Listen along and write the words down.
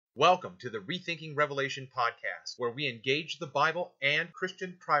Welcome to the Rethinking Revelation podcast, where we engage the Bible and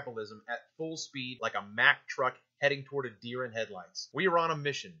Christian tribalism at full speed like a Mack truck heading toward a deer in headlights. We are on a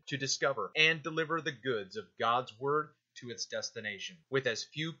mission to discover and deliver the goods of God's Word to its destination, with as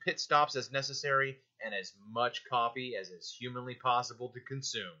few pit stops as necessary and as much coffee as is humanly possible to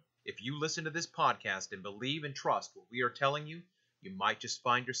consume. If you listen to this podcast and believe and trust what we are telling you, you might just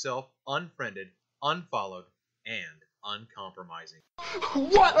find yourself unfriended, unfollowed, and uncompromising.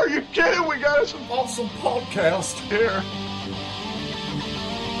 What are you kidding? We got us an awesome podcast here.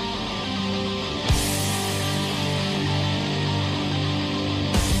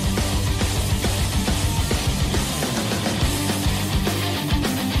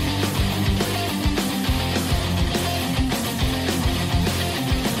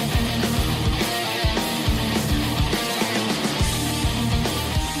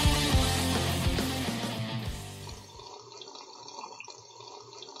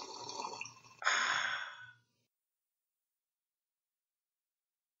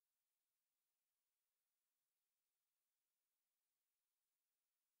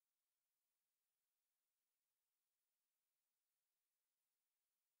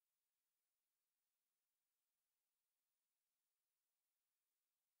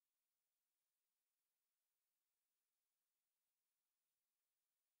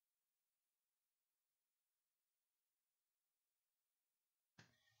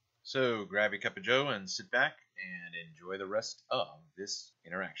 So grab your cup of joe and sit back and enjoy the rest of this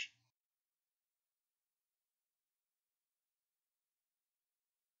interaction.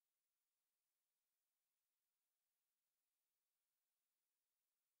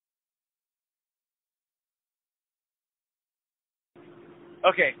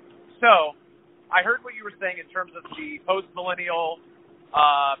 Okay, so I heard what you were saying in terms of the post-millennial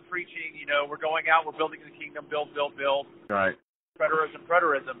preaching. You know, we're going out, we're building the kingdom, build. Right.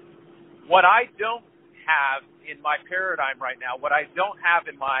 Preterism. What I don't have in my paradigm right now, what I don't have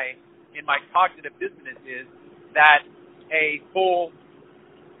in my cognitive dissonance is that a full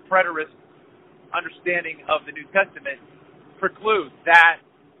preterist understanding of the New Testament precludes that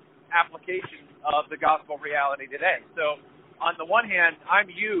application of the gospel reality today. So, on the one hand, I'm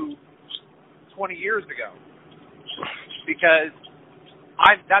you 20 years ago because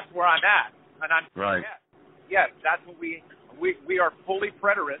that's where I'm at, and I'm right. Yes, that's what we are fully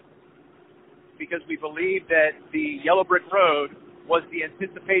preterist because we believe that the yellow brick road was the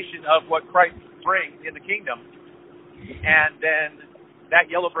anticipation of what Christ brings in the kingdom, and then that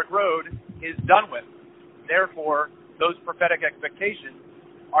yellow brick road is done with. Therefore, those prophetic expectations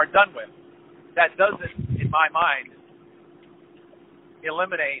are done with. That doesn't, in my mind,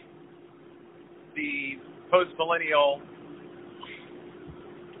 eliminate the post-millennial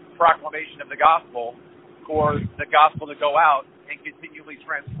proclamation of the gospel for the gospel to go out and continually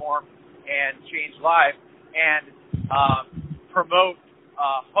transform and change lives and promote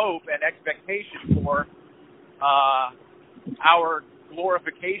hope and expectation for our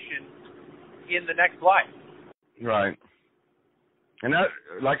glorification in the next life. Right. And that,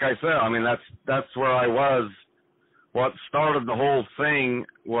 like I said, I mean, that's where I was. What started the whole thing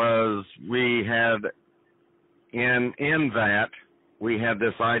was we had we had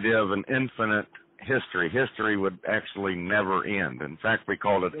this idea of an infinite history. History would actually never end. In fact, we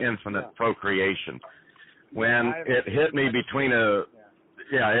called it infinite procreation. When it hit me between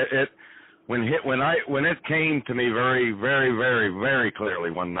when it came to me very, very, very, very clearly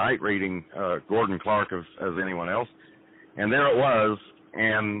one night reading Gordon Clark as anyone else, and there it was,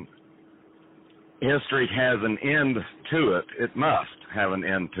 and history has an end to it. It must have an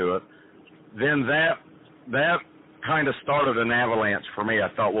end to it. Then that kind of started an avalanche for me. I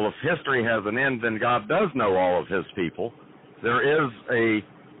thought, well, if history has an end, then God does know all of his people. There's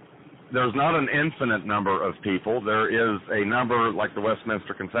not an infinite number of people. There is a number, like the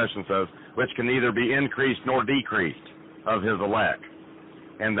Westminster Confession says, which can neither be increased nor decreased of his elect.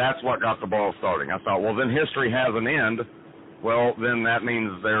 And that's what got the ball starting. I thought, well, then history has an end. Well, then that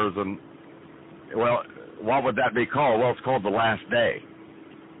means what would that be called? Well, it's called the last day.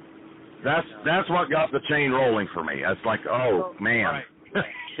 That's what got the chain rolling for me. It's like, oh, man. Right.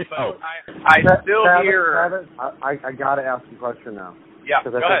 Oh. I still hear... Travis, I got to ask you a question now. Yeah,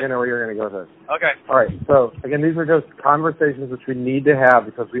 because I think I know where you're going to go with this. Okay. All right, so, again, these are just conversations which we need to have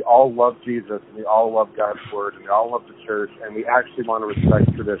because we all love Jesus and we all love God's Word and we all love the church and we actually want to respect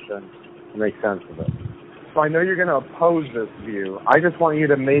tradition and make sense of it. So I know you're going to oppose this view. I just want you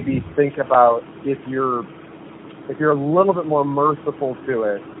to maybe think about if you're a little bit more merciful to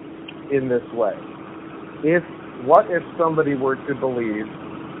it in this way. What if somebody were to believe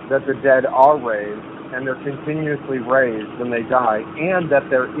that the dead are raised and they're continuously raised when they die, and that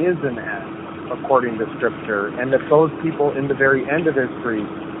there is an end, according to Scripture, and that those people in the very end of history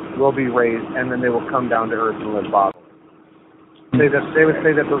will be raised, and then they will come down to earth and live bodily. They would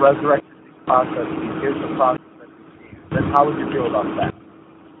say that the resurrection process is the process that began. Then how would you feel about that?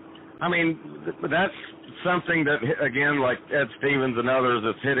 I mean, that's something that, again, like Ed Stevens and others,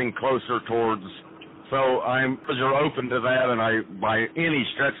 is hitting closer towards. So you're open to that, and by any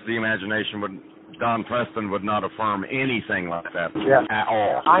stretch of the imagination, Don Preston would not affirm anything like that at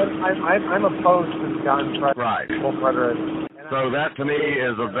all. I'm opposed to Don Preston. Right. Full preterist. So that to me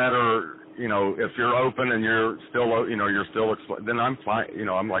is a better, if you're open and you're still, then I'm fine.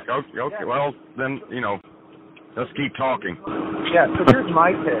 I'm like, okay, well, then, let's keep talking. Yeah, so here's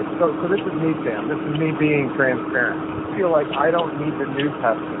my take. So this is me, Sam. This is me being transparent. I feel like I don't need the New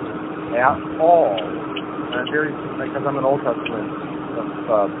Testament at all. And because I'm an Old Testament,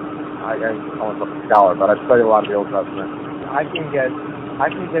 I call myself a scholar, but I study a lot of the Old Testament. I can get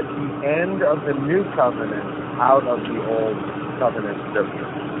the end of the New Covenant out of the Old Covenant Scripture.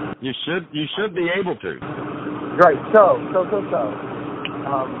 You should be able to. Right. So.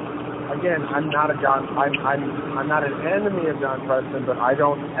 Again, I'm not an enemy of John Preston, but I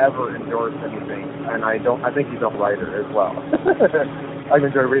don't ever endorse anything, and I think he's a writer as well. I've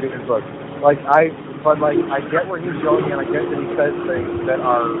enjoyed reading his books. I get where he's going, and I get that he says things that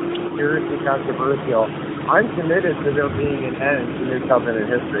are seriously controversial. I'm committed to there being an end to New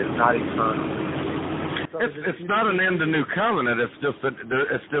Covenant history. It's not eternal. It's not an end to New Covenant. It's just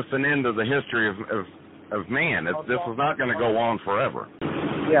an end of the history of man. This is not going to go on forever.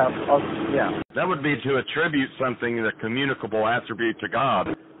 Yeah. That would be to attribute something, the communicable attribute to God,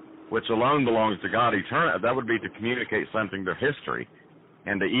 which alone belongs to God eternal. That would be to communicate something to history,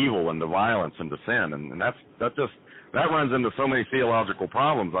 and to evil, and to violence, and to sin, and that runs into so many theological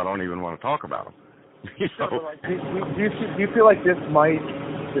problems. I don't even want to talk about them. Do you feel like this might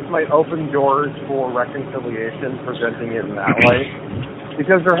open doors for reconciliation, presenting it in that way?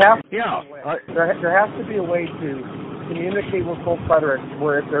 Because there has to be a way to communicate with full preterists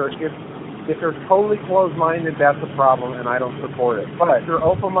where if they're totally closed-minded, that's a problem, and I don't support it. But if they're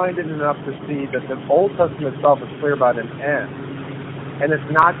open-minded enough to see that the Old Testament itself is clear about an end, and it's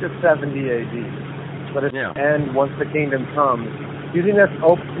not just 70 A.D., but it's an end once the kingdom comes. Do you think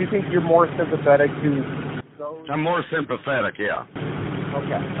do you think you're more sympathetic to those? I'm more sympathetic, yeah.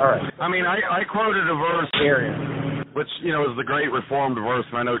 Okay, all right. I mean, I quoted a verse, which, is the great Reformed verse,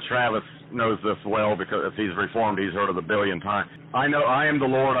 and I know Travis knows this well because if he's Reformed, he's heard of it 1 billion times. I know I am the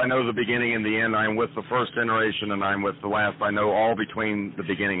Lord, I know the beginning and the end, I am with the first generation, and I am with the last, I know all between the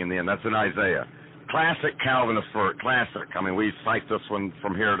beginning and the end. That's in Isaiah. Classic Calvinist verse, classic. I mean, we cite this one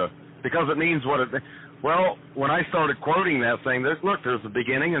from here because it means what it... Well, when I started quoting that, saying, look, there's a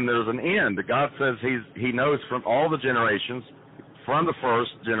beginning and there's an end. God says He knows from all the generations, from the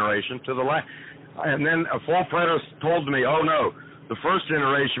first generation to the last. And then a full preterist told me, oh, no, the first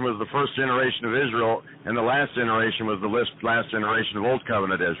generation was the first generation of Israel, and the last generation was the last generation of Old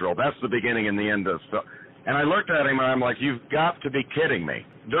Covenant Israel. That's the beginning and the end of stuff. And I looked at him, and I'm like, you've got to be kidding me.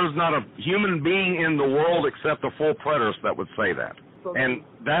 There's not a human being in the world except a full preterist that would say that. And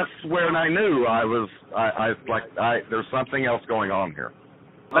that's when I knew there's something else going on here.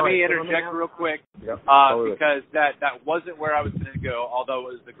 Let me interject real quick, because that wasn't where I was going to go, although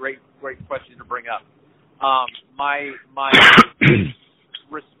it was a great question to bring up. My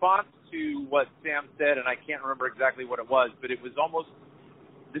response to what Sam said, and I can't remember exactly what it was, but it was almost,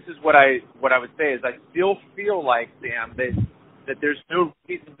 this is what I would say is I still feel like, Sam, that there's no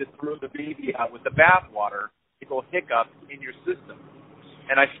reason to throw the baby out with the bathwater. People hiccup in your system.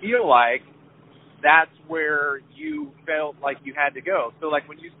 And I feel like that's where you felt like you had to go. So, like,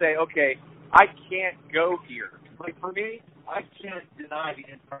 when you say, okay, I can't go here. Like, for me, I can't deny the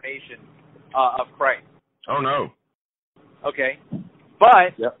incarnation of Christ. Oh, no. Okay.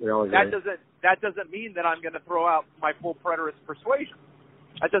 But that doesn't mean that I'm going to throw out my full preterist persuasion.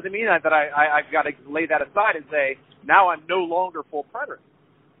 That doesn't mean that I've got to lay that aside and say, now I'm no longer full preterist.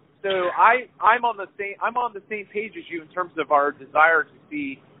 So I'm on the same page as you in terms of our desire to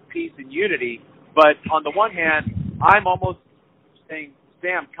see peace and unity. But on the one hand, I'm almost saying,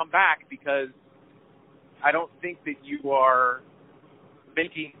 Sam, come back, because I don't think that you are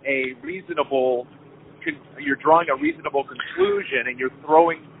making you're drawing a reasonable conclusion, and you're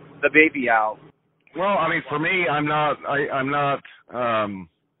throwing the baby out. Well, I mean, for me, I'm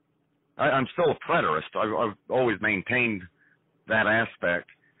still a preterist. I've always maintained that aspect.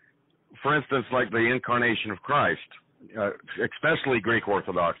 For instance, like the incarnation of Christ, especially Greek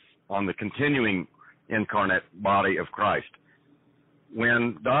Orthodox, on the continuing incarnate body of Christ.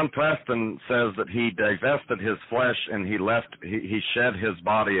 when Don Preston says that he divested his flesh and he shed his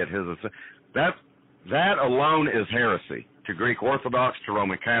body at his, that alone is heresy to Greek Orthodox, to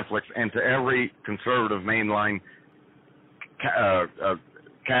Roman Catholics, and to every conservative mainline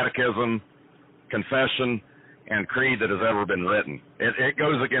catechism, confession, and creed that has ever been written. It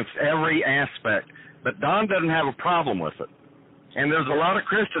goes against every aspect, but Don doesn't have a problem with it. And there's a lot of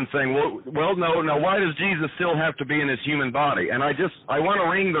Christians saying, well, no, why does Jesus still have to be in his human body? And I want to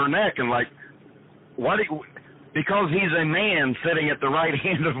wring their neck and like, because he's a man sitting at the right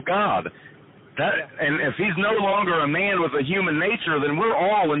hand of God. And if he's no longer a man with a human nature, then we're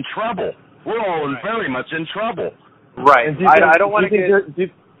all in trouble. We're all very much in trouble. Right. I don't want to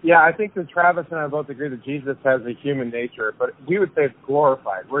get... Yeah, I think that Travis and I both agree that Jesus has a human nature, but we would say it's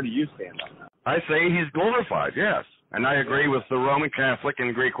glorified. Where do you stand on that? I say he's glorified, yes. And I agree with the Roman Catholic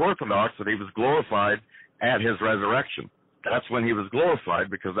and Greek Orthodox that he was glorified at his resurrection. That's when he was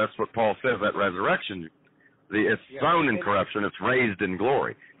glorified, because that's what Paul says, that resurrection. It's sown in corruption, it's raised in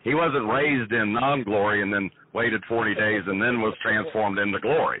glory. He wasn't raised in non-glory and then waited 40 days and then was transformed into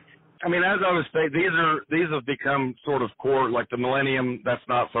glory. I mean, as I was saying, these have become sort of core, like the millennium. That's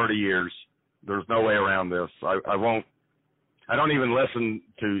not 30 years. There's no way around this. I don't even listen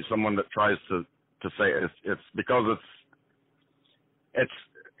to someone that tries to say it's because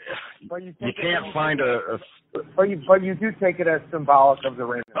you can't find But you do take it as symbolic of the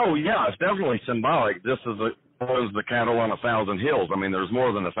reign. Oh yeah, it's definitely symbolic. Just as the cattle on 1,000 hills. I mean, there's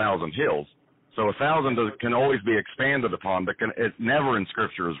more than 1,000 hills. So 1,000 can always be expanded upon, but it never in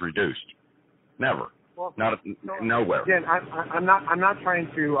Scripture is reduced. Never. Well, nowhere. Again, I'm not trying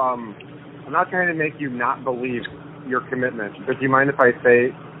to make you not believe your commitment. But do you mind if I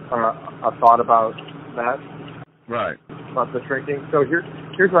say a thought about that? Right. About the shrinking. So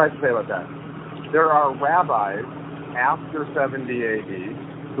here's what I have to say about that. There are rabbis after 70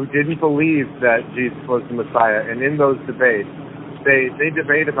 AD who didn't believe that Jesus was the Messiah, and in those debates, they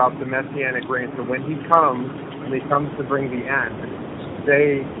debate about the Messianic reign. So when he comes, and he comes to bring the end,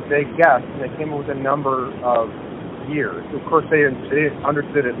 they guessed, and they came up with a number of years. Of course, they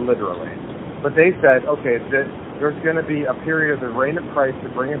understood it literally. But they said, okay, there's going to be a period of the reign of Christ to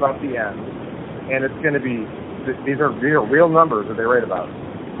bring about the end, and it's going to be, these are real numbers that they write about.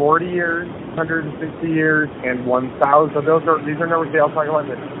 40 years, 160 years, and 1,000. So these are numbers they all talk about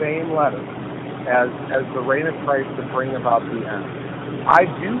in the same letter as the reign of Christ to bring about the end. I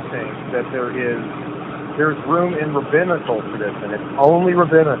do think that there's room in rabbinical tradition. It's only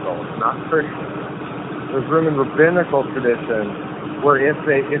rabbinical, it's not Christian. There's room in rabbinical tradition where if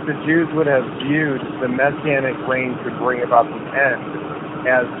the Jews would have viewed the Messianic reign to bring about the end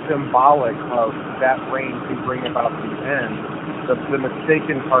as symbolic of that reign to bring about the end, the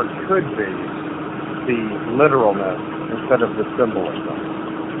mistaken part could be the literalness instead of the symbolism.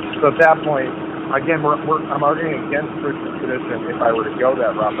 So at that point, again, I'm arguing against Christian tradition if I were to go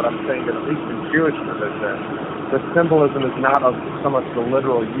that route, but I'm saying that at least in Jewish tradition, the symbolism is not of so much the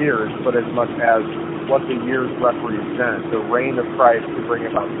literal years, but as much as what the years represent, the reign of Christ to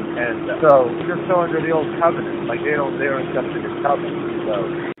bring about the end. So you're still under the old covenant, like they don't accept the new covenant.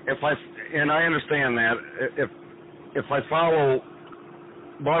 So I understand that. If I follow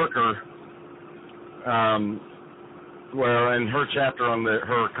Barker, where in her chapter on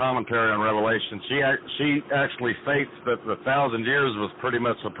her commentary on Revelation, she actually states that the 1,000 years was pretty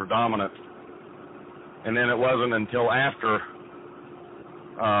much a predominant, and then it wasn't until after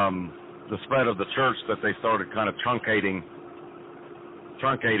the spread of the church that they started kind of truncating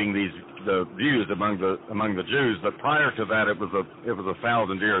the views among the Jews. But prior to that, it was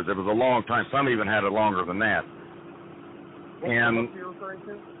 1,000 years. It was a long time. Some even had it longer than that. And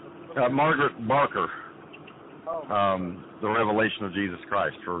Margaret Barker, the Revelation of Jesus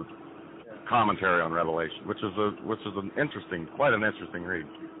Christ, her commentary on Revelation, which is quite an interesting read.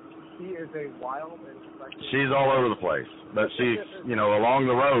 She is a wild. She's all over the place, but she's along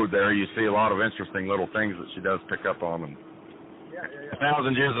the road there. You see a lot of interesting little things that she does pick up on, and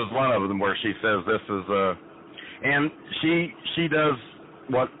 1,000 years is one of them where she says this is and she does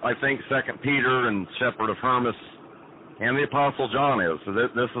what I think 2 Peter and Shepherd of Hermas and the Apostle John is. So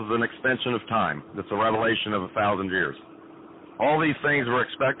this is an extension of time. It's a revelation of 1,000 years. All these things were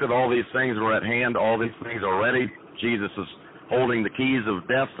expected. All these things were at hand. All these things are ready. Jesus is holding the keys of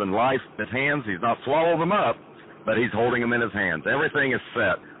death and life in his hands. He's not swallowed them up, but he's holding them in his hands. Everything is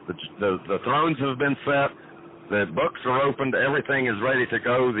set. The thrones have been set. The books are opened. Everything is ready to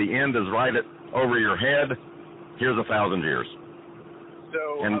go. The end is right over your head. Here's 1,000 years.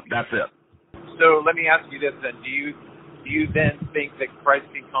 And that's it. So let me ask you this then. Do you then think that Christ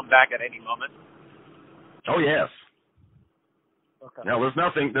can come back at any moment? Oh, yes. Okay. Now, there's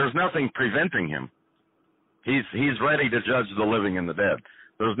nothing preventing him. He's ready to judge the living and the dead.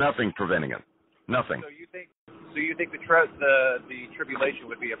 There's nothing preventing him. Nothing. So you think the tribulation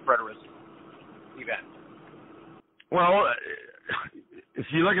would be a preterist event? Well, if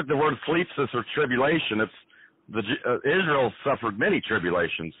you look at the word thlipsis or tribulation, it's Israel suffered many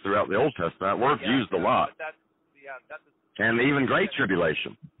tribulations throughout the Old Testament. That word's used a lot. That's and even great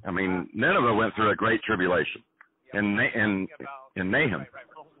tribulation. I mean, Nineveh went through a great tribulation. In Nahum. Right.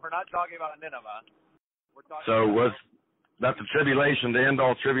 We're not talking about Nineveh. We're talking So about was that the tribulation to end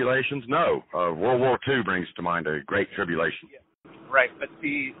all tribulations? No. World War II brings to mind a great tribulation. Yeah. Right, but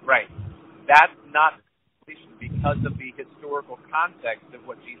see, right. That's not because of the historical context of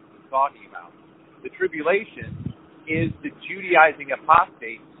what Jesus is talking about. The tribulation is the Judaizing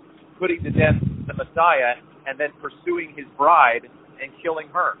apostates putting to death the Messiah and then pursuing his bride and killing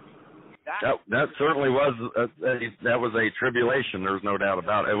her. That certainly was that was a tribulation. There's no doubt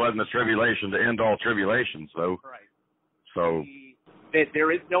about it. It wasn't a tribulation to end all tribulations, though. Right. So that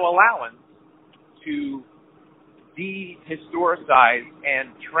there is no allowance to dehistoricize and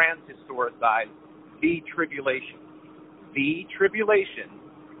transhistoricize the tribulation. The tribulation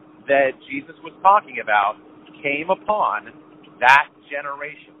that Jesus was talking about came upon that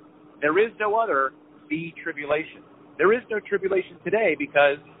generation. There is no other the tribulation. There is no tribulation today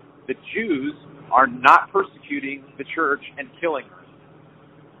because the Jews are not persecuting the church and killing her.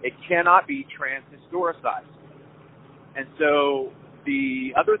 It cannot be transhistoricized. And so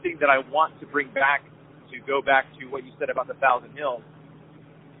the other thing that I want to bring back, to go back to what you said about the 1,000 Hills,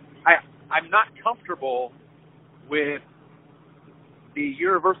 I'm not comfortable with the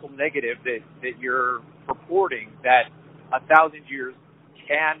universal negative that you're purporting that 1,000 years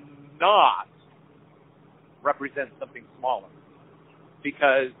cannot represent something smaller.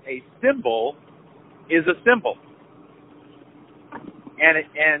 Because a symbol is a symbol. And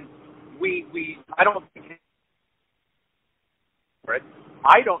I don't think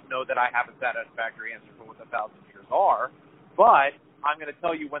I don't know that I have a satisfactory answer for what the 1,000 years are, but I'm going to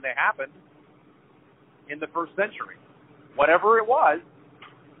tell you when they happened in the first century. Whatever it was,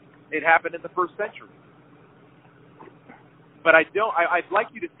 it happened in the first century. But I'd like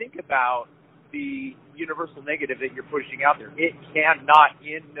you to think about the universal negative that you're pushing out there. It cannot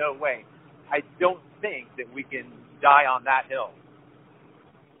in no way. I don't think that we can die on that hill.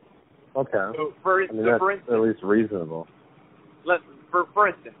 Okay. So for instance, at least reasonable. For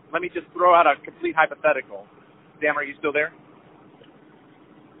instance, let me just throw out a complete hypothetical. Sam, are you still there?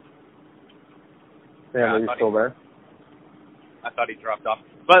 Sam, are you still there? I thought he dropped off.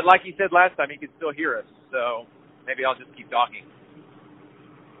 But like he said last time, he could still hear us. So maybe I'll just keep talking.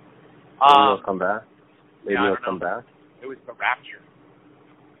 Maybe he'll come back. Maybe he'll come back. It was the rapture.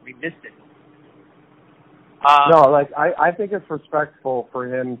 We missed it. No, I think it's respectful for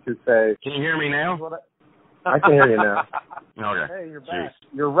him to say. Can you hear me now? I can hear you now. Okay. Hey, you're back.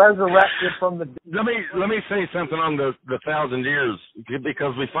 You're resurrected from the. Let me say something on the 1,000 years,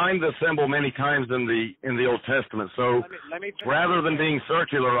 because we find this symbol many times in the Old Testament. So let me rather than being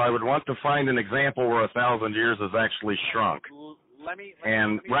circular, I would want to find an example where 1,000 years is actually shrunk.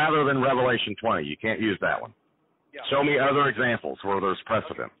 Rather than Revelation 20, you can't use that one. Yeah. Show me other examples where there's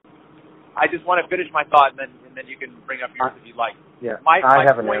precedent. I just want to finish my thought, and then you can bring up yours if you'd like. Yeah, I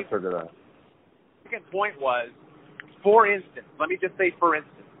have an answer to that. Second point was, for instance, let me just say for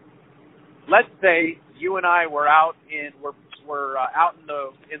instance, let's say you and I were out in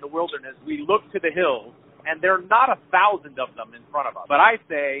the wilderness. We look to the hills, and there are not 1,000 of them in front of us. But I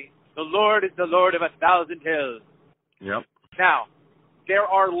say, the Lord is the Lord of 1,000 hills. Yep. Now, there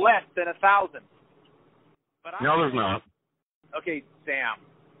are less than 1,000. No, there's not. Okay, Sam.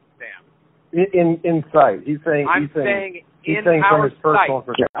 In sight, he's saying. I'm saying in from his personal sight.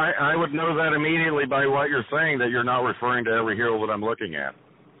 perspective. I would know that immediately by what you're saying, that you're not referring to every hill that I'm looking at.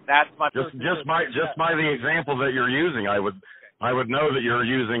 That's my just by the example that you're using, I would know that you're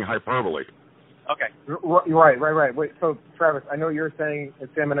using hyperbole. Okay. Right. Wait, so Travis, I know what you're saying, and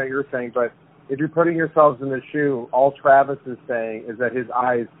Sam, I know what you're saying, but if you're putting yourselves in the shoe, all Travis is saying is that his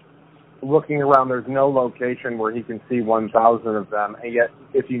eyes, looking around, there's no location where he can see 1,000 of them, and yet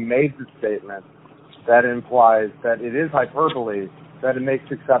if he made the statement, that implies that it is hyperbole, that it makes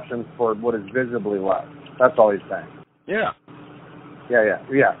exceptions for what is visibly less. That's all he's saying. Yeah.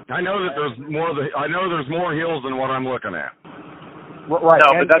 Yeah. I know that there's more hills than what I'm looking at. Right,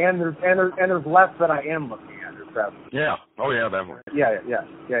 no, and there's less that I am looking at, Travis. Yeah. Oh yeah, definitely. Yeah.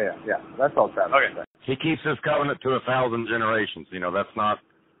 That's all Travis is saying. He keeps his covenant to 1,000 generations. That's not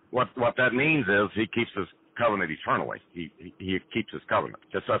what that means. Is he keeps his covenant eternally. He keeps his covenant.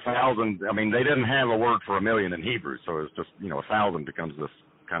 It's 1,000. I mean, they didn't have a word for 1,000,000 in Hebrew, so it's just 1,000 becomes this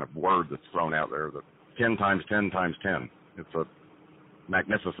kind of word that's thrown out there. That 10 times 10 times 10. It's a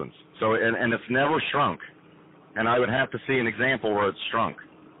magnificence. So and it's never shrunk. And I would have to see an example where it's shrunk,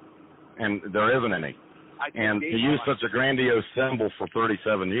 and there isn't any. And to use such a grandiose symbol for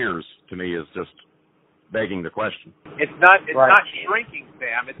 37 years to me is just begging the question. It's not shrinking,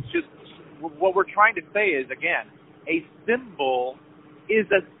 Sam. It's just what we're trying to say is, again, a symbol is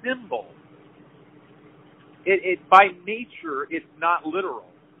a symbol. It by nature, it's not literal.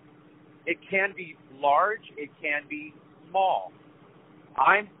 It can be large. It can be small.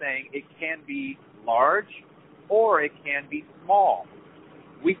 I'm saying it can be large or it can be small.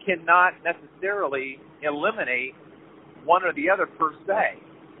 We cannot necessarily eliminate one or the other per se.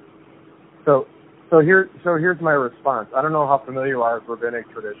 So here's my response. I don't know how familiar you are with rabbinic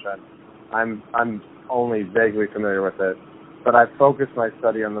tradition. I'm only vaguely familiar with it, but I've focused my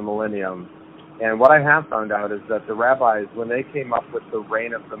study on the millennium. And what I have found out is that the rabbis, when they came up with the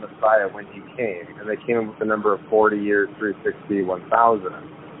reign of the Messiah when he came, and they came up with the number of 40 years, 360, 1,000.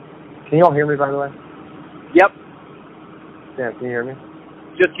 Can you all hear me, by the way? Yep. Sam, can you hear me?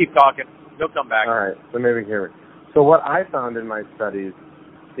 Just keep talking. He'll come back. All right, so maybe you can hear me. So what I found in my studies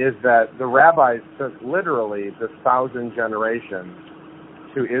is that the rabbis took literally the 1,000 generations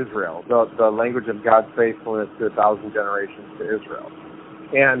to Israel, the language of God's faithfulness to 1,000 generations to Israel.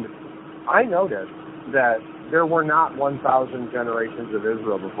 And I noticed that there were not 1,000 generations of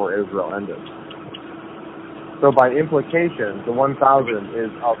Israel before Israel ended. So by implication, the 1,000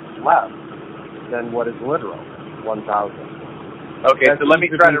 is of less than what is literal, 1,000. Okay, so let me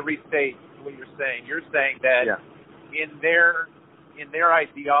try to restate what you're saying. You're saying that in their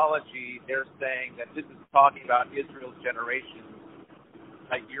ideology, they're saying that this is talking about Israel's generations.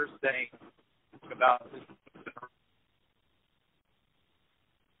 Like you're saying about this.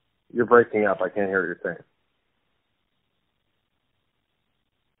 You're breaking up. I can't hear what you're saying.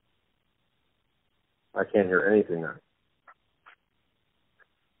 I can't hear anything now.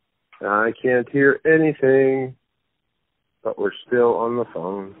 I can't hear anything, but we're still on the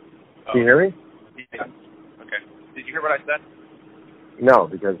phone. Can you hear me? Yeah. Okay. Did you hear what I said? No,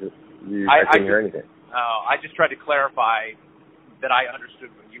 because I couldn't hear anything. I just tried to clarify that I understood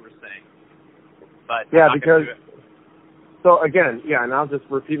what you were saying. But yeah, because so again, and I'll just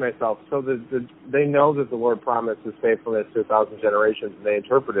repeat myself. So they know that the Lord promised His faithfulness to 1,000 generations, and they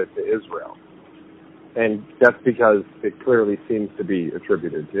interpret it to Israel, and that's because it clearly seems to be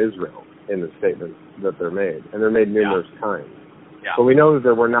attributed to Israel in the statements that they're made, and they're made numerous times. Yeah. But we know that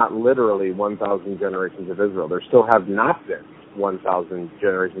there were not literally 1,000 generations of Israel. There still have not been 1,000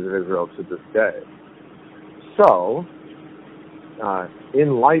 generations of Israel to this day. So,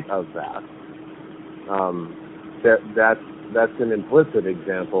 in light of that, that's an implicit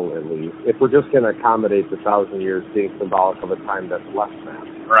example, at least. If we're just going to accommodate the 1,000 years being symbolic of a time that's less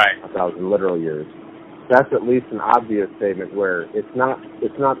than 1,000 literal years, that's at least an obvious statement where it's not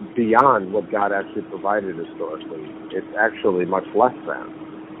beyond what God actually provided historically. It's actually much less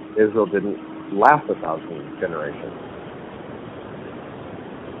than. Israel didn't last 1,000 generations.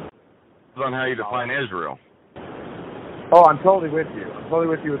 On how you define Israel. Oh, I'm totally with you. I'm totally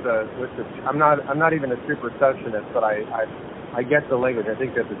with you with the. I'm not even a supersessionist, but I get the language. I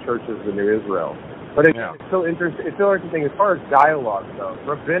think that the church is the new Israel. But it's so interesting. It's so interesting as far as dialogue goes.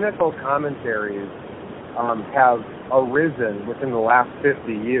 Rabbinical commentaries have arisen within the last 50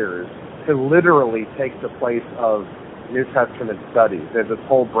 years to literally take the place of New Testament studies. There's this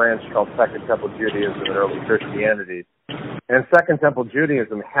whole branch called Second Temple Judaism and early Christianity. And Second Temple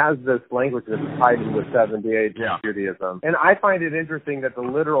Judaism has this language that's tied in with 78 Judaism. And I find it interesting that the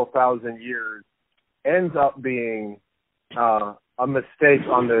literal 1,000 years ends up being a mistake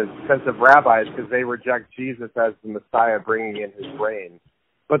on the sense of rabbis because they reject Jesus as the Messiah bringing in His reign.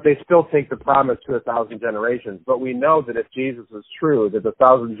 But they still take the promise to 1,000 generations. But we know that if Jesus is true, that the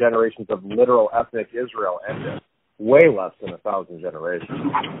 1,000 generations of literal ethnic Israel ended way less than 1,000 generations.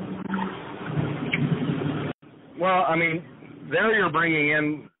 Well, I mean, there you're bringing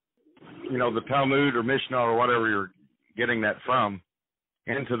in, the Talmud or Mishnah or whatever you're getting that from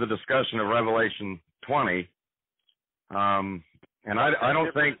into the discussion of Revelation 20. And I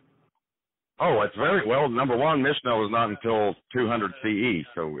don't think, it's very, well, number one, Mishnah was not until 200 CE.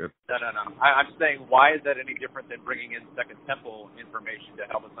 So No. I'm saying, why is that any different than bringing in Second Temple information to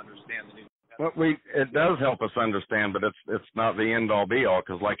help us understand the New Testament? Well, it does help us understand, but it's not the end-all, be-all,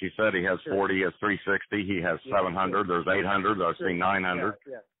 because like you said, he has 40, he has 360, he has 700, there's 800, I've seen 900.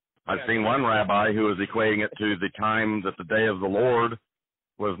 I've seen one rabbi who was equating it to the time that the day of the Lord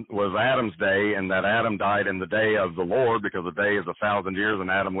was Adam's day, and that Adam died in the day of the Lord, because a day is 1,000 years, and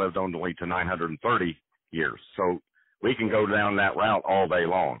Adam lived only to 930 years. So we can go down that route all day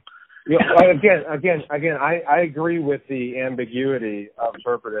long. Yeah, again, I agree with the ambiguity of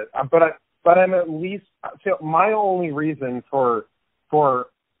interpreted, but I'm at least, so my only reason for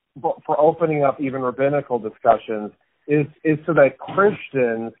opening up even rabbinical discussions is so that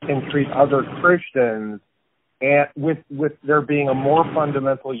Christians can treat other Christians and with there being a more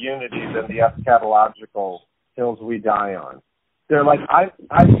fundamental unity than the eschatological hills we die on. They're like, I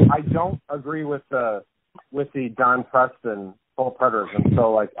don't agree with the Don Preston full preterism.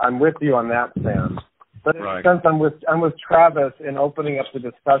 So like, I'm with you on that, Sam. But right. Since I'm with Travis in opening up the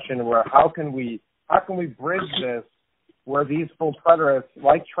discussion where how can we bridge this where these full preterists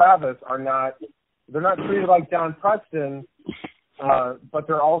like Travis they're not treated like Don Preston, but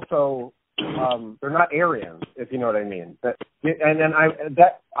they're also they're not Arians, if you know what I mean. That's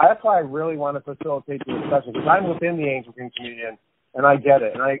why I really want to facilitate the discussion, because I'm within the Anglican Communion and I get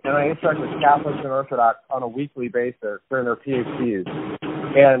it, and I interact with Catholics and Orthodox on a weekly basis during their PhDs,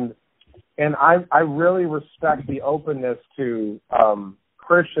 and I really respect the openness to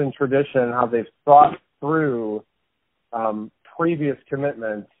Christian tradition, how they've thought through previous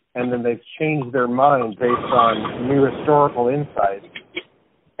commitments, and then they've changed their mind based on new historical insights.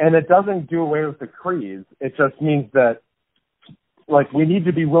 And it doesn't do away with the creeds. It just means that, like, we need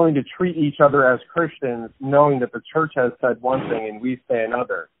to be willing to treat each other as Christians, knowing that the church has said one thing and we say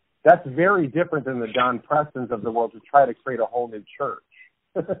another. That's very different than the Don Prestons of the world who try to create a whole new church.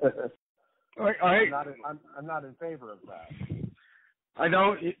 I'm not in favor of that. I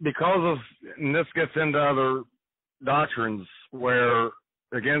don't, because of, and this gets into other doctrines where,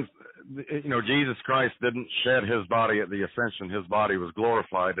 again, Jesus Christ didn't shed his body at the ascension. His body was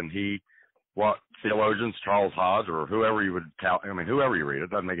glorified, and what theologians, Charles Hodge or whoever you would count, whoever you read, it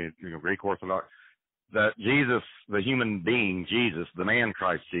doesn't make any Greek Orthodox, that Jesus, the human being, Jesus, the man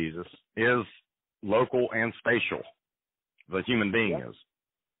Christ Jesus, is local and spatial. The human being is.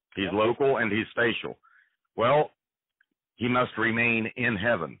 He's local and he's spatial. Well, he must remain in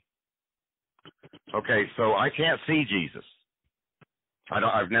heaven. Okay, so I can't see Jesus.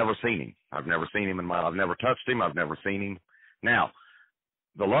 I've never seen him. I've never seen him I've never touched him. I've never seen him. Now,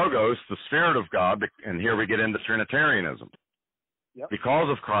 the Logos, the Spirit of God, and here we get into Trinitarianism. Yep. Because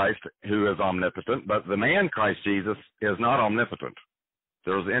of Christ, who is omnipotent, but the man Christ Jesus is not omnipotent.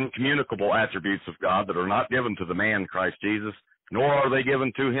 There's incommunicable attributes of God that are not given to the man Christ Jesus, nor are they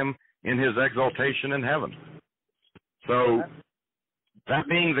given to him in his exaltation in heaven. So, that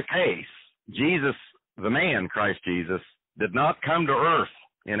being the case, Jesus, the man Christ Jesus, did not come to earth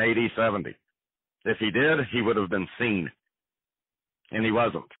in AD 70. If he did, he would have been seen. And he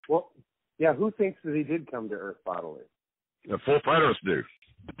wasn't. Well, yeah, who thinks that he did come to earth bodily? The full preterists do.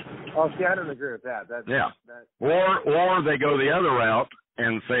 Oh, see, I don't agree with that. Or they go the other route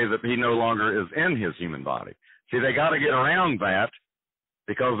and say that he no longer is in his human body. See, they got to get around that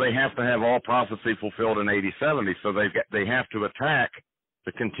because they have to have all prophecy fulfilled in AD 70, so they have to attack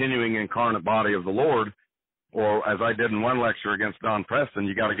the continuing incarnate body of the Lord. Or, as I did in one lecture against Don Preston,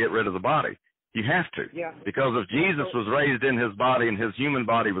 you got to get rid of the body. You have to. Yeah. Because if Jesus was raised in his body and his human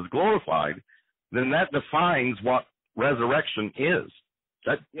body was glorified, then that defines what resurrection is.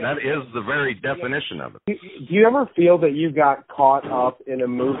 That is the very definition of it. Do you ever feel that you got caught up in a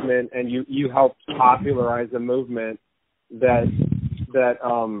movement and you helped popularize a movement that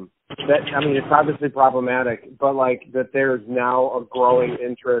I mean, it's obviously problematic, but like that there's now a growing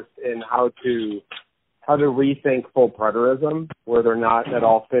interest in how to rethink full preterism, where they're not at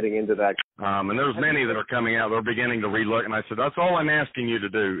all fitting into that. And there's many that are coming out. They're beginning to relook. And I said, that's all I'm asking you to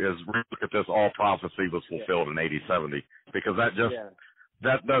do is relook at this. All prophecy was fulfilled in AD 70, because that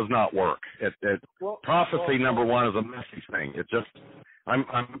does not work. Prophecy, number one, is a messy thing.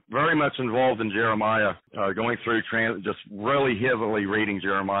 I'm very much involved in Jeremiah, going through just really heavily reading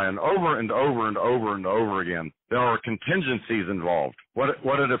Jeremiah, and over and over and over and over again, there are contingencies involved. What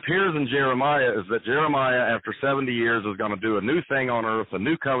it appears in Jeremiah is that Jeremiah, after 70 years, is going to do a new thing on earth. A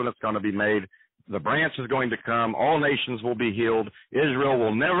new covenant's going to be made. The branch is going to come. All nations will be healed. Israel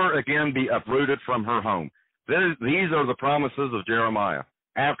will never again be uprooted from her home. These are the promises of Jeremiah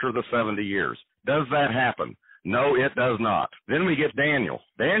after the 70 years. Does that happen? No, it does not. Then we get Daniel.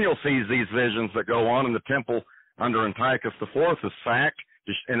 Daniel sees these visions that go on in the temple under Antiochus IV is sacked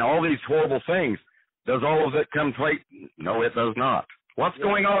and all these horrible things. Does all of it come true? No, it does not. What's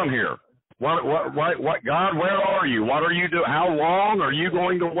going on here? What, God, where are you? What are you doing? How long are you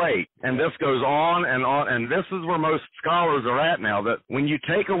going to wait? And this goes on, and this is where most scholars are at now, that when you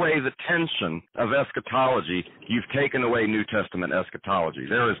take away the tension of eschatology, you've taken away New Testament eschatology.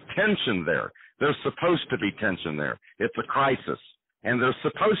 There is tension there. There's supposed to be tension there. It's a crisis, and there's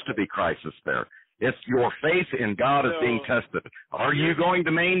supposed to be crisis there. It's your faith in God is being tested. Are you going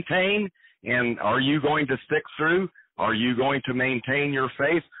to maintain, and are you going to stick through? Are you going to maintain your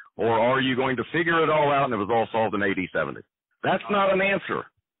faith? Or are you going to figure it all out and it was all solved in AD 70? That's not an answer.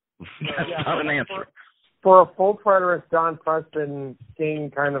 That's not an answer. For a full preterist Don Preston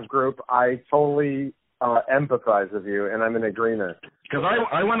King kind of group, I totally empathize with you, and I'm in agreement. Because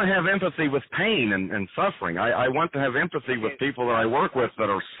I want to have empathy with pain and suffering. I want to have empathy with people that I work with that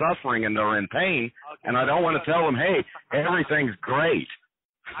are suffering and they're in pain, and I don't want to tell them, hey, everything's great.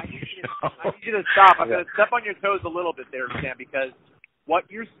 I need you to stop. I'm going to step on your toes a little bit there, Sam, because what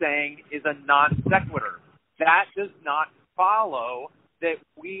you're saying is a non sequitur. That does not follow that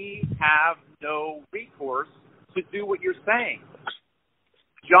we have no recourse to do what you're saying.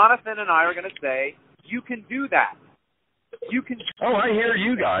 Jonathan and I are going to say, you can do that. You can. Oh, I hear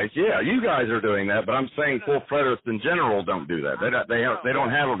you guys. Yeah, you guys are doing that, but I'm saying full preterists in general don't do that. They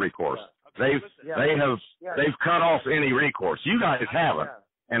don't have a recourse. They've cut off any recourse. You guys haven't,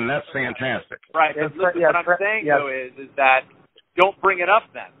 and that's fantastic. Right. But listen, what I'm saying though is that don't bring it up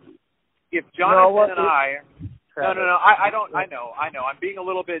then. If Jonathan and I, I don't. I know. I'm being a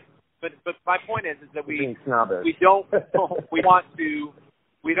little bit, but my point is that we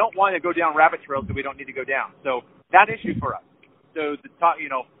don't want to go down rabbit trails that we don't need to go down. So that issue for us. So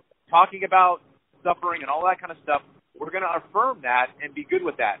talking about suffering and all that kind of stuff, we're going to affirm that and be good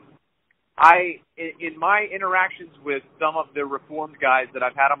with that. In my interactions with some of the Reformed guys that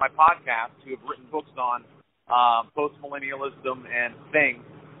I've had on my podcast who have written books on post-millennialism and things,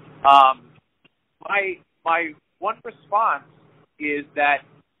 my one response is that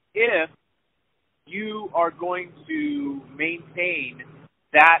if you are going to maintain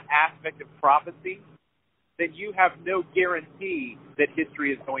that aspect of prophecy, then you have no guarantee that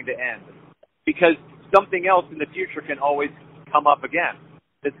history is going to end, because something else in the future can always come up again.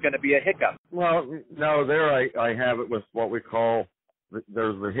 It's going to be a hiccup. Well, no, there I have it with what we call,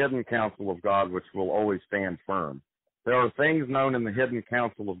 there's the hidden counsel of God, which will always stand firm. There are things known in the hidden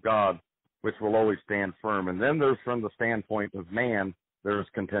counsel of God which will always stand firm. And then there's, from the standpoint of man, there's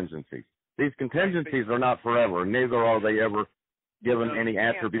contingencies. These contingencies are not forever, neither are they ever given any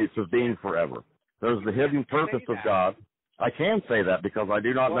attributes of being forever. There's the hidden purpose of God. I can say that because I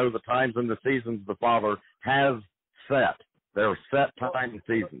do not know the times and the seasons the Father has set. There are set times and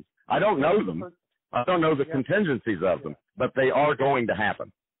seasons. I don't know them. I don't know the contingencies of them, but they are going to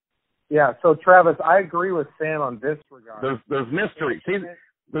happen. Yeah, so Travis, I agree with Sam on this regard. There's mystery. See,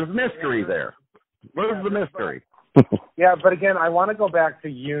 there's mystery there. Where's the mystery? Yeah, but again, I want to go back to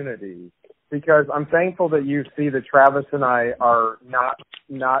unity, because I'm thankful that you see that Travis and I are not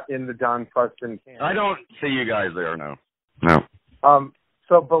in the Don Preston camp. I don't see you guys there, no. No.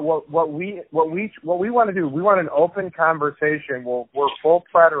 But what we want to do, we want an open conversation where full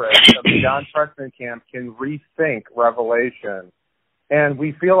preterists of the Don Preston camp can rethink Revelation, and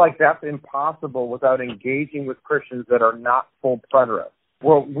we feel like that's impossible without engaging with Christians that are not full preterists.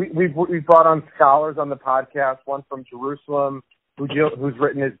 Well, we've brought on scholars on the podcast, one from Jerusalem who's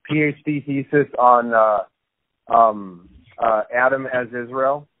written his PhD thesis on Adam as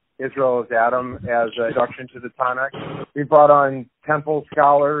Israel as Adam, as an introduction to the Tanakh. We brought on temple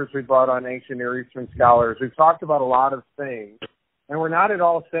scholars. We brought on ancient Near Eastern scholars. We've talked about a lot of things, and we're not at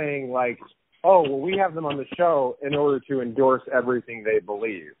all saying like, oh, well, we have them on the show in order to endorse everything they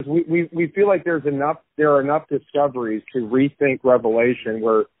believe. We feel like there are enough discoveries to rethink Revelation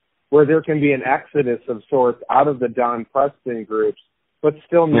where there can be an exodus of sorts out of the Don Preston groups, but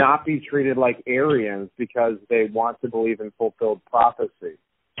still not be treated like Arians because they want to believe in fulfilled prophecy.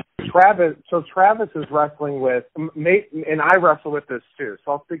 Travis is wrestling with, and I wrestle with this too,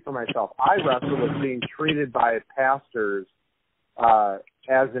 so I'll speak for myself. I wrestle with being treated by pastors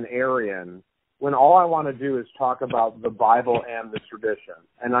as an Arian, when all I want to do is talk about the Bible and the tradition.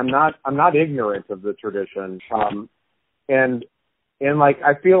 And I'm not ignorant of the tradition. And like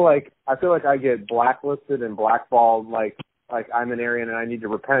I feel like I get blacklisted and blackballed like I'm an Arian and I need to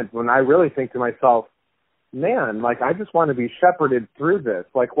repent, when I really think to myself, man, like I just want to be shepherded through this.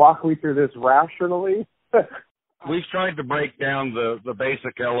 Like walk me through this rationally. We've tried to break down the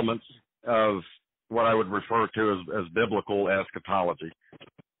basic elements of what I would refer to as biblical eschatology.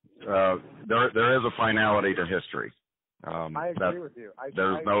 There is a finality to history. I agree with you.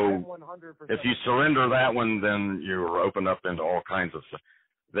 There's no. 100% if you surrender that one, then you're opened up into all kinds of stuff.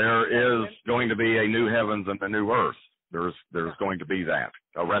 there is going to be a new heavens and a new earth. There's going to be that,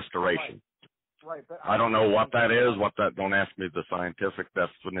 a restoration. Right. But I don't know what that is. Don't ask me the scientific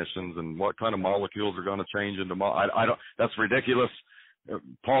definitions and what kind of molecules are going to change into. I don't. That's ridiculous.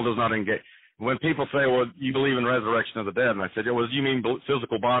 Paul does not engage. When people say, "Well, you believe in resurrection of the dead," and I said, "Yeah, well, you mean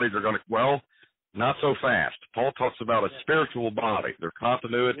physical bodies are going to?" Well, not so fast. Paul talks about a spiritual body. There's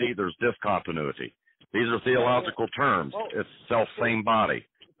continuity. There's discontinuity. These are theological terms. It's self-same body.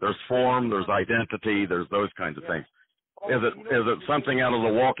 There's form. There's identity. There's those kinds of things. Is it something out of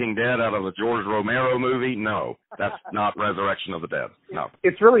The Walking Dead, out of the George Romero movie? No, that's not Resurrection of the Dead. No.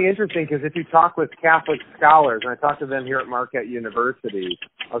 It's really interesting because if you talk with Catholic scholars, and I talked to them here at Marquette University,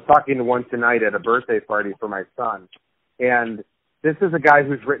 I was talking to one tonight at a birthday party for my son, and this is a guy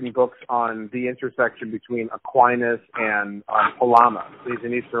who's written books on the intersection between Aquinas and Palamas. He's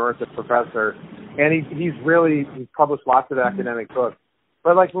an Eastern Orthodox professor, and he's published lots of academic books.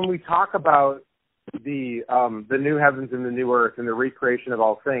 But like when we talk about the new heavens and the new earth and the recreation of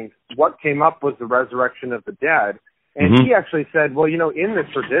all things, what came up was the resurrection of the dead. And he actually said, well, in the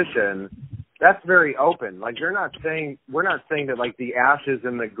tradition, that's very open. Like we're not saying that like the ashes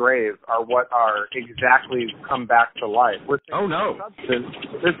in the grave are what are exactly come back to life. We're saying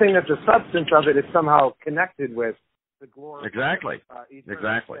they're saying that the substance of it is somehow connected with the glory. Exactly.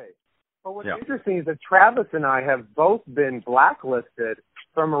 Exactly. But what's interesting is that Travis and I have both been blacklisted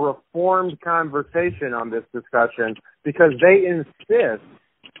from a Reformed conversation on this discussion because they insist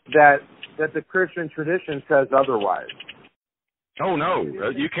that the Christian tradition says otherwise. Oh, no.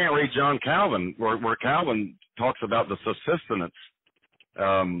 You can't read John Calvin, where Calvin talks about the subsistence.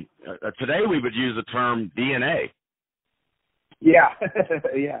 Today we would use the term DNA. Yeah.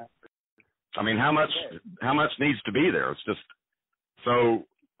 Yeah. I mean, how much needs to be there? It's just so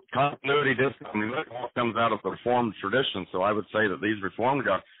continuity. I mean, that all comes out of the Reformed tradition. So I would say that these Reformed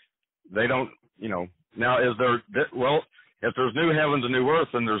guys, they don't, Now, if there's new heavens and new earth,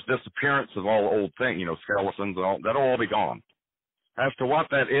 then there's disappearance of all old things, skeletons and all. That'll all be gone. As to what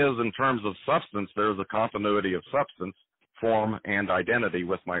that is in terms of substance, there's a continuity of substance, form, and identity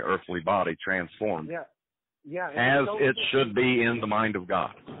with my earthly body transformed. Yeah. Yeah. As it should be in the mind of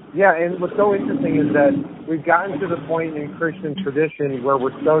God. Yeah, and what's so interesting is that we've gotten to the point in Christian tradition where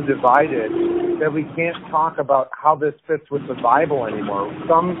we're so divided that we can't talk about how this fits with the Bible anymore.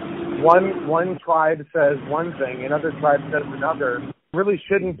 One tribe says one thing, another tribe says another. It really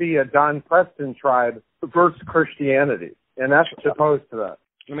shouldn't be a Don Preston tribe versus Christianity, and that's opposed to that.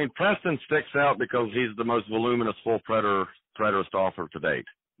 I mean, Preston sticks out because he's the most voluminous full preterist author to date.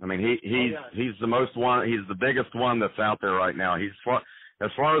 I mean, he's the most one. He's the biggest one that's out there right now.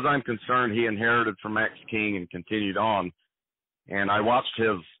 As far as I'm concerned, he inherited from Max King and continued on. And I watched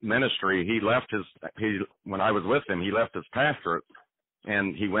his ministry. When I was with him, he left his pastorate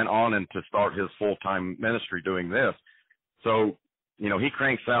and he went on and to start his full-time ministry doing this. So, he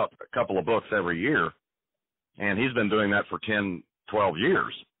cranks out a couple of books every year, and he's been doing that for 10, 12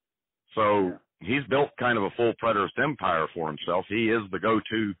 years. So he's built kind of a full preterist empire for himself. He is the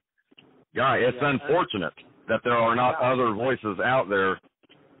go-to guy. It's unfortunate that there are not other voices out there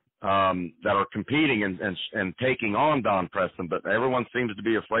that are competing and taking on Don Preston, but everyone seems to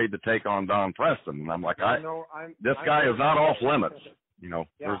be afraid to take on Don Preston. And I'm like, this guy is not off limits.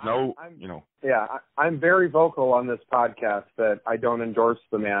 There's no. Yeah, I'm very vocal on this podcast that I don't endorse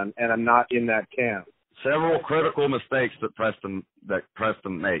the man, and I'm not in that camp. Several critical mistakes that Preston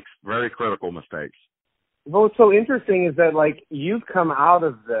makes. Very critical mistakes. Well, what's so interesting is that, like, you've come out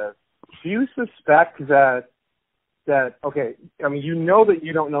of this. Do you suspect that okay, I mean, that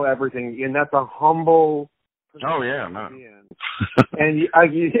you don't know everything, and that's a humble. Oh yeah, no. And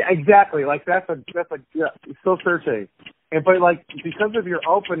exactly, like that's still searching, but like because of your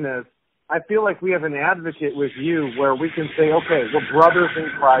openness, I feel like we have an advocate with you where we can say, okay, we're brothers in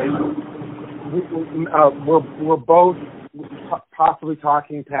Christ. We're both possibly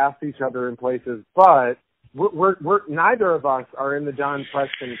talking past each other in places, but we're neither of us are in the Don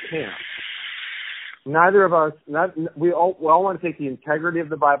Preston camp. Neither of us. We all want to take the integrity of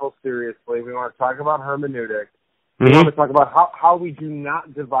the Bible seriously. We want to talk about hermeneutics. We want to talk about how we do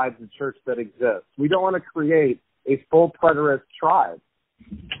not divide the church that exists. We don't want to create a full preterist tribe.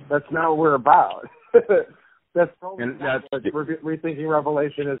 That's not what we're about. That's totally not what Rethinking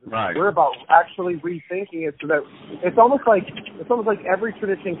Revelation is. Right. We're about actually rethinking it so that it's almost like every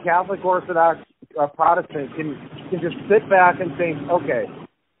tradition, Catholic, Orthodox, Protestant, can just sit back and think, okay,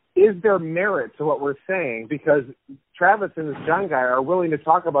 is there merit to what we're saying? Because Travis and this John guy are willing to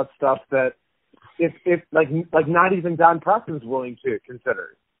talk about stuff that if like not even Don Preston's willing to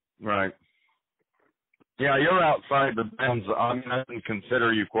consider. Right. Yeah, you're outside the bounds. I mean, I wouldn't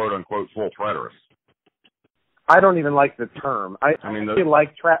consider you quote unquote full preterist. I don't even like the term. I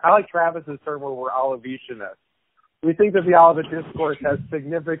like Travis's term where we're Olivetionists. We think that the Olivet Discourse has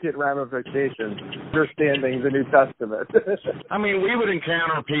significant ramifications, understanding the New Testament. I mean, we would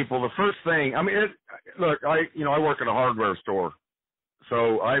encounter people. The first thing, I mean, look, I work at a hardware store,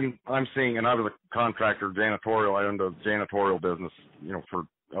 so I'm seeing, and I was a contractor, janitorial. I owned a janitorial business, for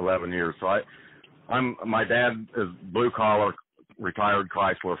 11 years. So my dad is blue collar, retired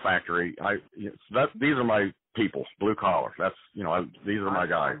Chrysler factory. These are my people, blue collar. That's these are my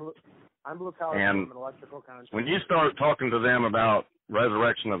guys. I'm blue collar. And I'm an electrical contractor. When you start talking to them about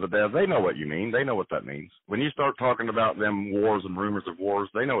resurrection of the dead, they know what you mean. They know what that means. When you start talking about them wars and rumors of wars,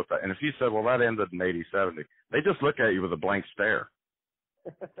 they know what that. And if you said, well, that ended in 80-70, they just look at you with a blank stare.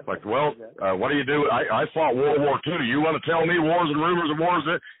 Like, well, what do you do? I fought World War II. You want to tell me wars and rumors of wars?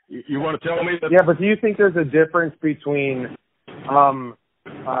 You want to tell me that? Yeah, but do you think there's a difference between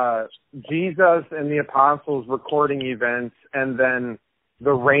Jesus and the apostles recording events and then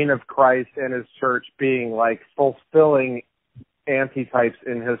the reign of Christ and his church being like fulfilling antitypes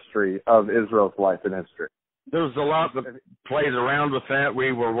in history of Israel's life and history? There's a lot that plays around with that.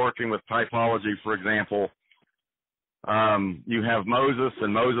 We were working with typology, for example. You have Moses,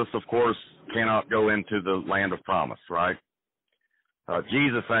 and Moses, of course, cannot go into the land of promise, right?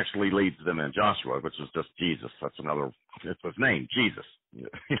 Jesus actually leads them in, Joshua, which is just Jesus. That's it's his name, Jesus.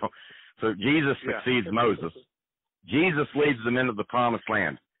 So Jesus succeeds Moses. Jesus leads them into the promised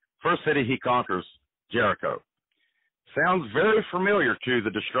land. First city he conquers, Jericho. Sounds very familiar to the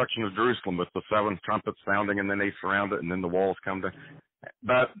destruction of Jerusalem with the 7 trumpets sounding, and then they surround it, and then the walls come down.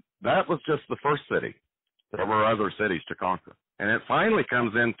 But that was just the first city. There were other cities to conquer. And it finally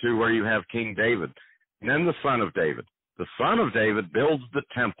comes into where you have King David, and then the son of David. The son of David builds the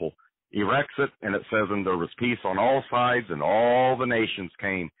temple, erects it, and it says, and there was peace on all sides, and all the nations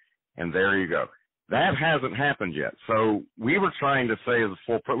came, and there you go. That hasn't happened yet. So we were trying to say,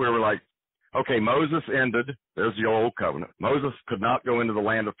 we were like, okay, Moses ended. There's the old covenant. Moses could not go into the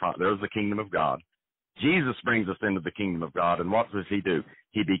land of promise. There's the kingdom of God. Jesus brings us into the kingdom of God, and what does he do?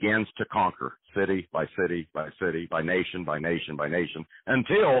 He begins to conquer city by city by city, by nation by nation by nation,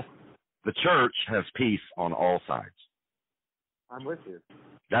 until the church has peace on all sides. I'm with you.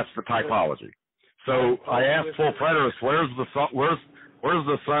 That's the typology. So I asked full preterists, where's the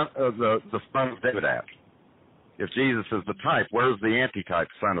son of David at? If Jesus is the type, where's the antitype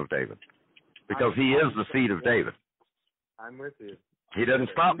son of David? Because he is the seed of David. I'm with you. He doesn't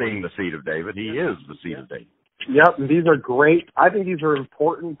stop being the seed of David. He is the seed of David. Yep, and these are great. I think these are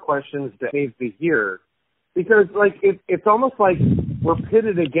important questions that need to hear, because it's almost like we're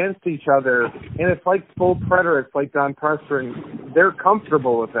pitted against each other, and it's like full preterists like Don Preston. They're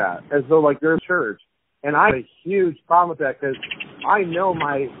comfortable with that, as though they're a church. And I have a huge problem with that, because I know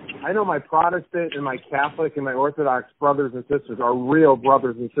my Protestant and my Catholic and my Orthodox brothers and sisters are real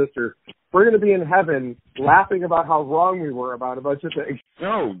brothers and sisters. We're going to be in heaven laughing about how wrong we were about a bunch of things.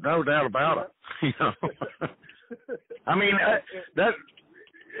 No doubt about it. I mean,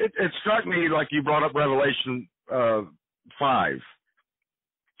 it struck me like you brought up Revelation 5,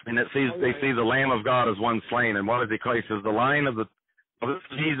 and they see the Lamb of God as one slain, and what does he call? He says the Lion of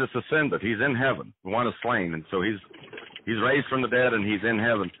Jesus ascended. He's in heaven. The one is slain, and so he's raised from the dead, and he's in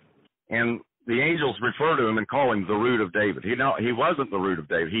heaven. And the angels refer to him and call him the root of David. He wasn't the root of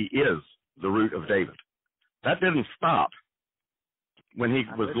David. He is the root of David. That didn't stop. When he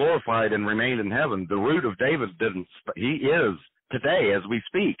was glorified and remained in heaven, the root of David didn't stop. He is, today as we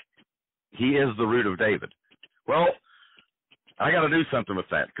speak, he is the root of David. Well, I got to do something with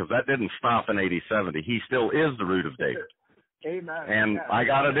that, because that didn't stop in 80-70. He still is the root of David. Amen. And I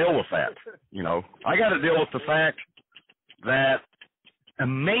got to deal with that. I got to deal with the fact that,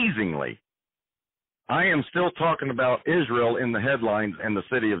 amazingly, I am still talking about Israel in the headlines and the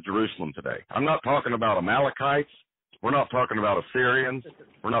city of Jerusalem today. I'm not talking about Amalekites. We're not talking about Assyrians.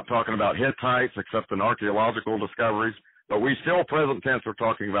 We're not talking about Hittites, except in archaeological discoveries. But we still, present tense, are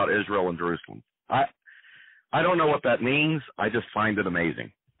talking about Israel and Jerusalem. I don't know what that means. I just find it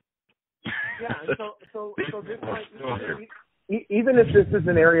amazing. Yeah, so this even if this is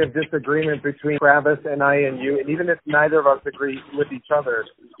an area of disagreement between Travis and I and you, and even if neither of us agree with each other,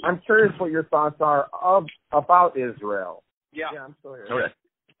 I'm curious what your thoughts are about Israel. Yeah, I'm still here. Okay.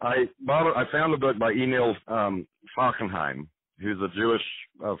 I found a book by Emil Fackenheim, who's a Jewish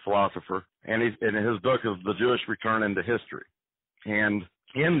philosopher, and his book is The Jewish Return into History. And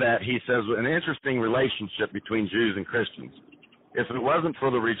in that, he says an interesting relationship between Jews and Christians. If it wasn't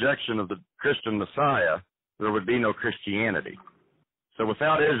for the rejection of the Christian Messiah, there would be no Christianity. So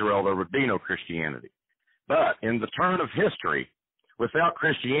without Israel, there would be no Christianity. But in the turn of history, without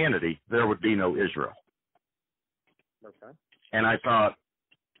Christianity, there would be no Israel. Okay. And I thought,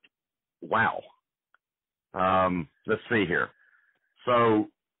 wow. Let's see here. So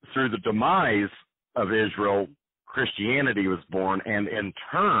through the demise of Israel, Christianity was born, and in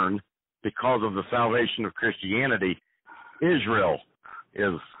turn, because of the salvation of Christianity, Israel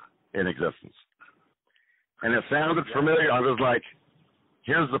is in existence. And it sounded familiar. I was like,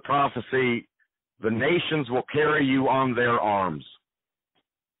 here's the prophecy. The nations will carry you on their arms.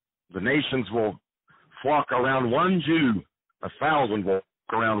 The nations will flock around one Jew. 1,000 will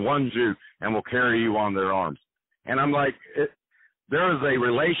flock around one Jew and will carry you on their arms. And I'm like, there is a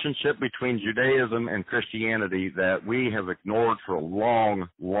relationship between Judaism and Christianity that we have ignored for a long,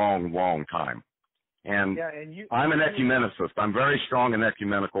 long, long time. And, I'm an ecumenicist. I'm very strong in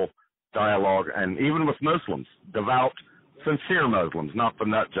ecumenical dialogue, and even with Muslims, devout, sincere Muslims, not the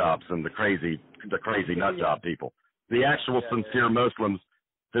nut jobs and the crazy nut job people. The actual sincere Muslims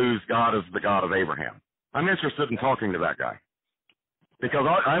whose God is the God of Abraham. I'm interested in talking to that guy. Because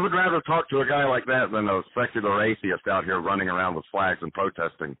I would rather talk to a guy like that than a secular atheist out here running around with flags and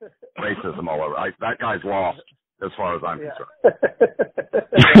protesting racism all over. That guy's lost as far as I'm concerned.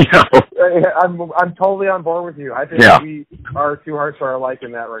 I'm totally on board with you. I think we our two hearts are alike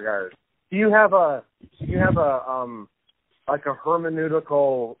in that regard. Do you have a like a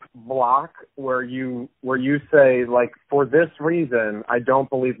hermeneutical block where you say, like, for this reason I don't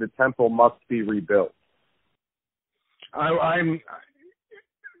believe the temple must be rebuilt? I'm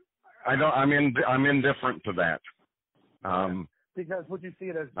indifferent to that. Because would you see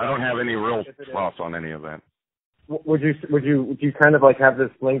it as? I don't have any real thoughts on any of that. Would you kind of like have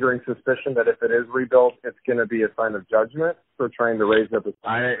this lingering suspicion that if it is rebuilt, it's going to be a sign of judgment for trying to raise up? If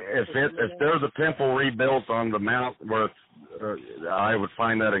there's a temple rebuilt on the mount where I would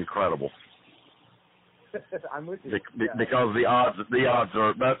find that incredible. I'm with you. Because the odds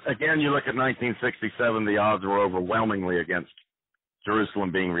are. But again, you look at 1967, the odds were overwhelmingly against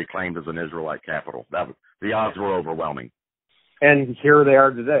Jerusalem being reclaimed as an Israelite capital. The odds were overwhelming. And here they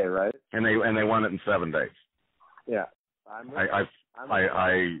are today, right? And they won it in 7 days. Yeah. I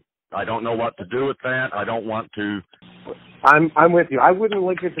don't know what to do with that. I don't want to. I'm with you. I wouldn't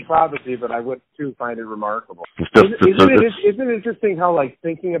link it to prophecy, but I would too find it remarkable. Isn't it interesting how, like,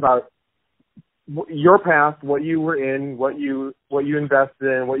 thinking about your past, what you were in, what you invested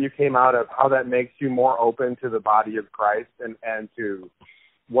in, what you came out of, how that makes you more open to the body of Christ and to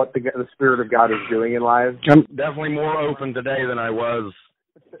what the Spirit of God is doing in lives? I'm definitely more open today than I was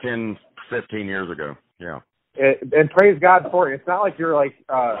 10, 15 years ago. Yeah. And praise God for it. It's not like you're like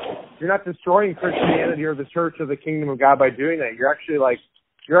you're not destroying Christianity or the Church or the Kingdom of God by doing that. You're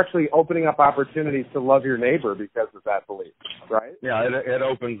actually opening up opportunities to love your neighbor because of that belief, right? Yeah, it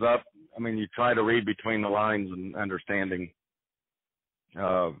opens up. I mean, you try to read between the lines and understanding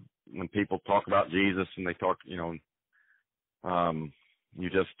when people talk about Jesus and they talk, I'm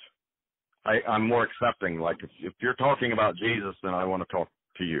more accepting. Like if you're talking about Jesus, then I want to talk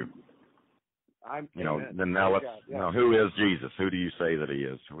to you. Then now who is Jesus? Who do you say that he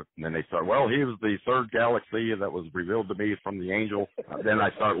is? And then they start, well, he was the third galaxy that was revealed to me from the angel. Then I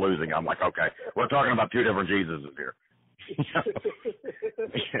start losing. I'm like, okay, we're talking about two different Jesuses here.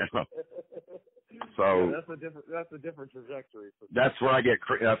 So that's a different trajectory. That's where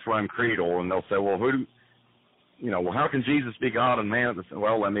that's where I'm creedal, and they'll say, well, how can Jesus be God and man?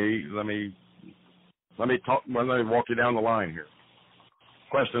 Well, let me walk you down the line here.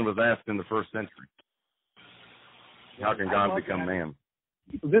 Question was asked in the first century. How can God become man?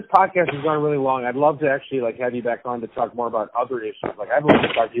 This podcast has gone really long. I'd love to actually have you back on to talk more about other issues. I'd love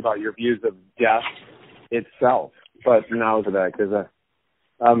to talk to you about your views of death itself. But now to that, because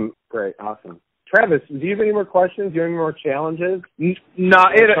great, awesome. Travis, do you have any more questions? Do you have any more challenges? No,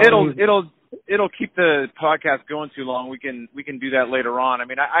 it'll keep the podcast going too long. We can do that later on. I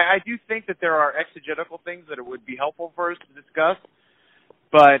mean, I do think that there are exegetical things that it would be helpful for us to discuss.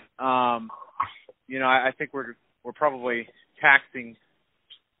 But I think we're probably taxing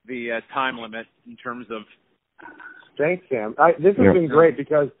the time limit in terms of. Thanks, Sam. This has been great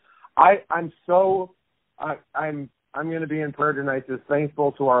because I'm going to be in prayer tonight, just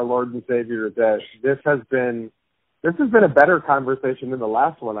thankful to our Lord and Savior that this has been a better conversation than the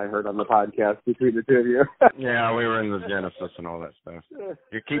last one I heard on the podcast between the two of you. Yeah, we were in the Genesis and all that stuff.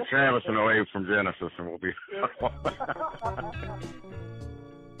 You keep Travis away from Genesis and we'll be.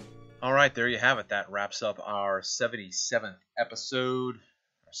 All right, there you have it. That wraps up our 77th episode,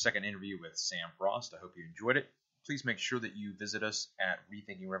 our second interview with Sam Frost. I hope you enjoyed it. Please make sure that you visit us at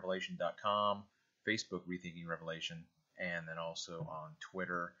rethinkingrevelation.com, Facebook Rethinking Revelation, and then also on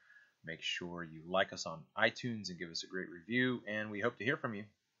Twitter. Make sure you like us on iTunes and give us a great review, and we hope to hear from you.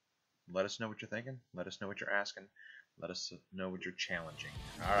 Let us know what you're thinking. Let us know what you're asking. Let us know what you're challenging.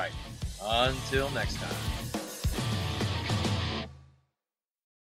 All right. Until next time.